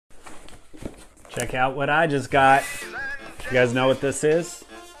Check out what I just got. You guys know what this is?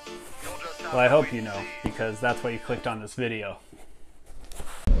 Well, I hope you know, because that's why you clicked on this video.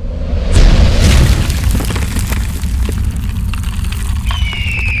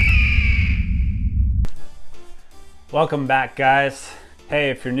 Welcome back, guys. Hey,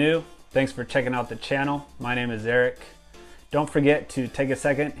 if you're new, thanks for checking out the channel. My name is Eric. Don't forget to take a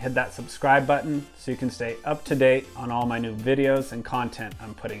second, hit that subscribe button so you can stay up to date on all my new videos and content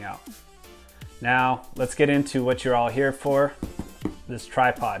I'm putting out. Now, let's get into what you're all here for, this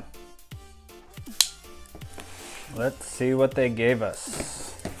tripod. Let's see what they gave us.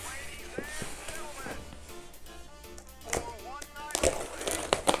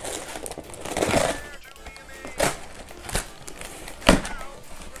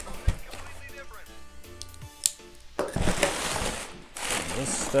 This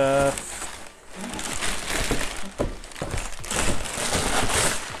stuff.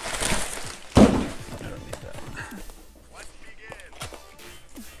 I don't need that.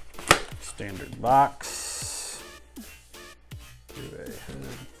 Standard box.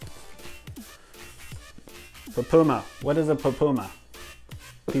 Papuma. What is a Papuma?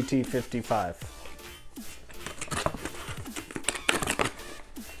 PT55.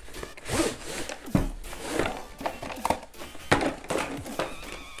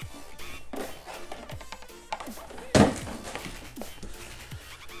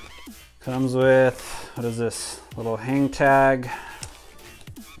 Comes with, what is this? Little hang tag.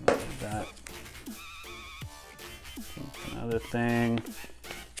 That. Another thing.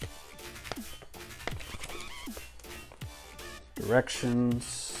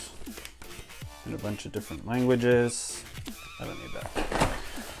 Directions. In a bunch of different languages. I don't need that.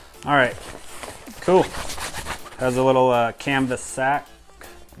 All right, cool. Has a little canvas sack,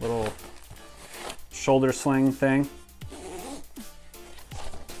 little shoulder sling thing.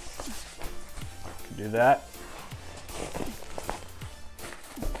 Do that.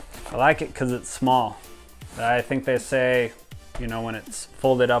 I like it because it's small. I think they say, you know, when it's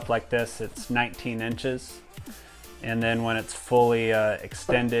folded up like this, it's 19 inches. And then when it's fully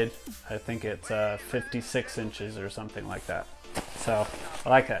extended, I think it's 56 inches or something like that. So I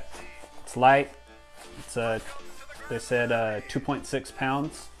like that. It's light. It's they said 2.6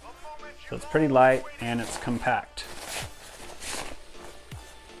 pounds. So it's pretty light and it's compact.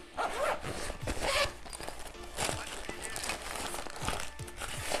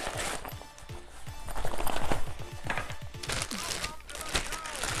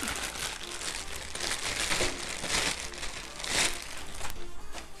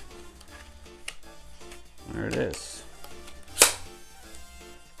 There it is.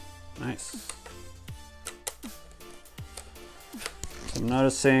 Nice. So I'm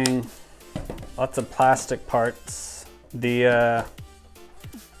noticing lots of plastic parts. The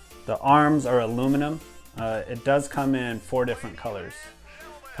arms are aluminum. It does come in 4 different colors.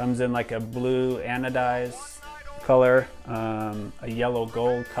 Comes in like a blue anodized color, a yellow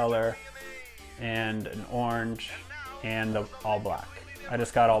gold color, and an orange, and all black. I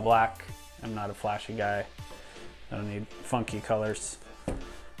just got all black. I'm not a flashy guy. I don't need funky colors.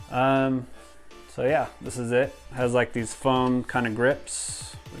 So yeah, this is it. It has like these foam kind of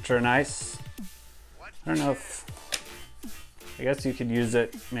grips, which are nice. I don't know if, I guess you could use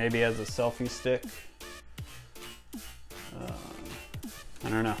it maybe as a selfie stick. I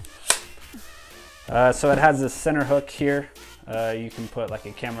don't know. So it has this center hook here. You can put like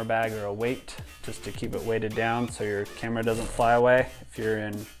a camera bag or a weight just to keep it weighted down so your camera doesn't fly away if you're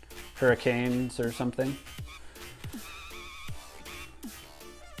in hurricanes or something.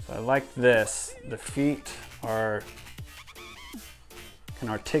 So I like this. The feet can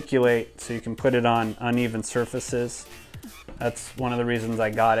articulate so you can put it on uneven surfaces. That's one of the reasons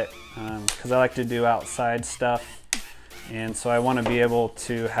I got it, because I like to do outside stuff, and so I want to be able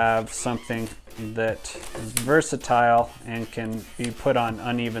to have something that is versatile and can be put on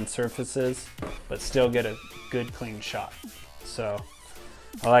uneven surfaces but still get a good clean shot. So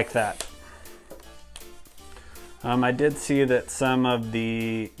I like that. I did see that some of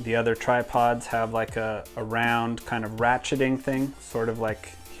the other tripods have like a round kind of ratcheting thing, sort of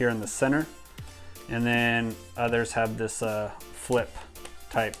like here in the center. And then others have this flip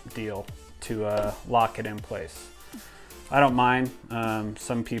type deal to lock it in place. I don't mind.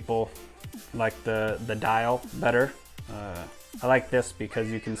 Some people like the dial better. I like this because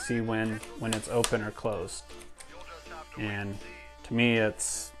you can see when it's open or closed. And to me,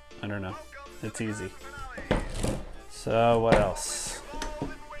 it's, I don't know, it's easy. So what else?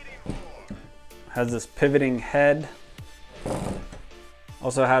 Has this pivoting head.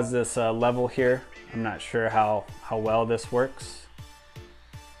 Also has this level here. I'm not sure how well this works,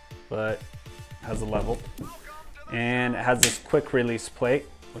 but has a level, and it has this quick release plate,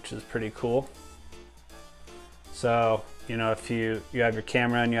 which is pretty cool. So, you know, if you have your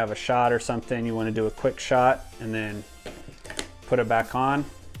camera and you have a shot or something, you want to do a quick shot and then put it back on,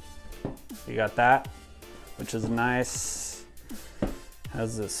 you got that, which is nice.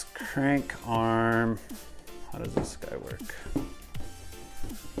 Has this crank arm. How does this guy work?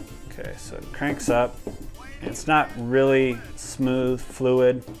 Okay, so it cranks up. It's not really smooth,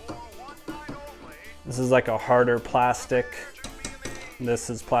 fluid. This is like a harder plastic. This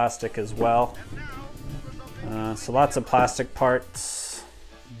is plastic as well. So lots of plastic parts,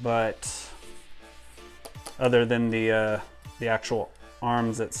 but other than the actual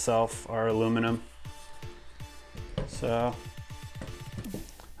arms itself are aluminum. So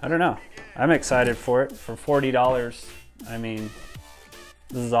I don't know. I'm excited for it. For $40, I mean,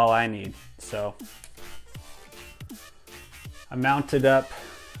 this is all I need. So I mounted up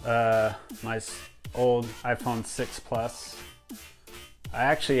my old iPhone 6 Plus. I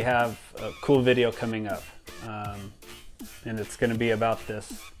actually have a cool video coming up, and it's going to be about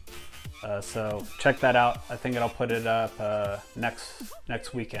this. So check that out. I think I'll put it up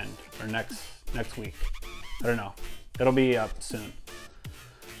next weekend or next week. I don't know. It'll be up soon.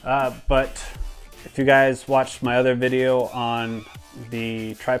 But if you guys watched my other video on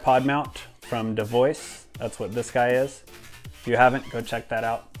the tripod mount from DeVoice, that's what this guy is. If you haven't, go check that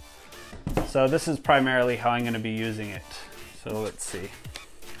out. So this is primarily how I'm going to be using it. So let's see.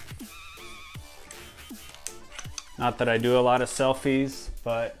 Not that I do a lot of selfies,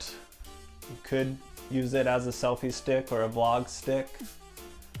 but you could use it as a selfie stick or a vlog stick.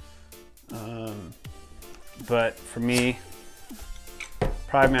 But for me,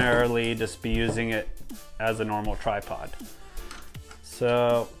 primarily just be using it as a normal tripod.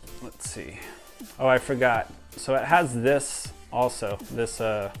 So let's see. Oh, I forgot. So it has this also. This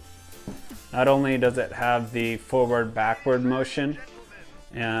not only does it have the forward backward motion,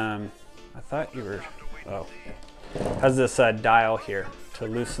 I thought you were, oh, it has this dial here to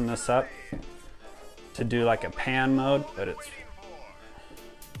loosen this up to do like a pan mode, but it's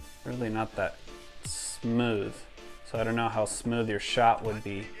really not that smooth. So I don't know how smooth your shot would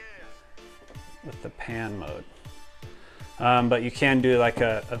be with the pan mode. But you can do like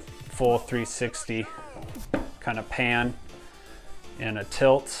a full 360 kind of pan and a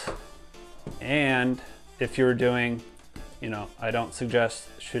tilt. And if you were doing, you know, I don't suggest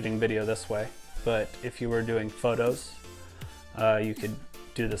shooting video this way, but if you were doing photos, you could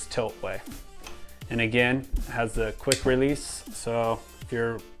do this tilt way. And again, it has the quick release. So if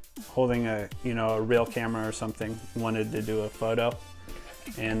you're holding a, you know, a real camera or something, wanted to do a photo,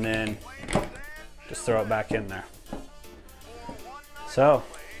 and then just throw it back in there. So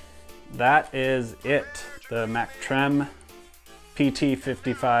that is it. The Mactrem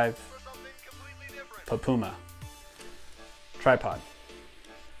PT55 Papuma tripod.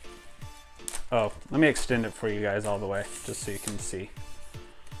 Oh, let me extend it for you guys all the way, just so you can see.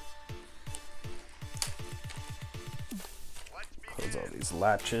 Close all these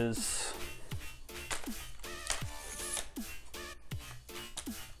latches.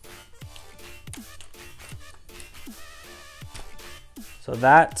 So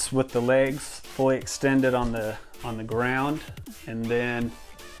that's with the legs fully extended on the ground, and then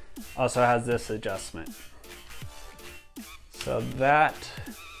also has this adjustment. So that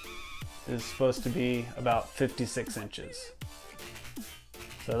is supposed to be about 56 inches.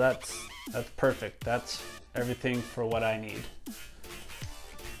 So that's perfect. That's everything for what I need.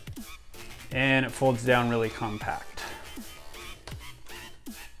 And it folds down really compact.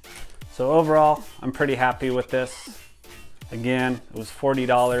 So overall, I'm pretty happy with this. Again, it was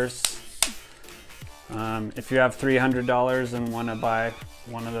 $40. If you have $300 and want to buy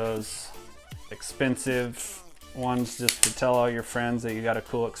one of those expensive ones just to tell all your friends that you got a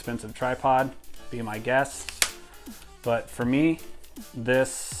cool expensive tripod, be my guest. But for me,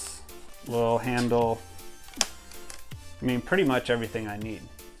 this will handle, I mean, pretty much everything I need.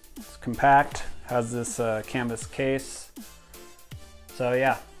 It's compact, has this canvas case. So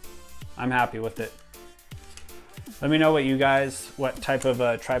yeah, I'm happy with it. Let me know what type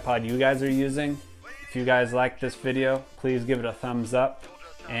of tripod you guys are using. If you guys like this video, please give it a thumbs up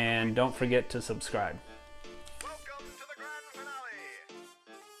and don't forget to subscribe.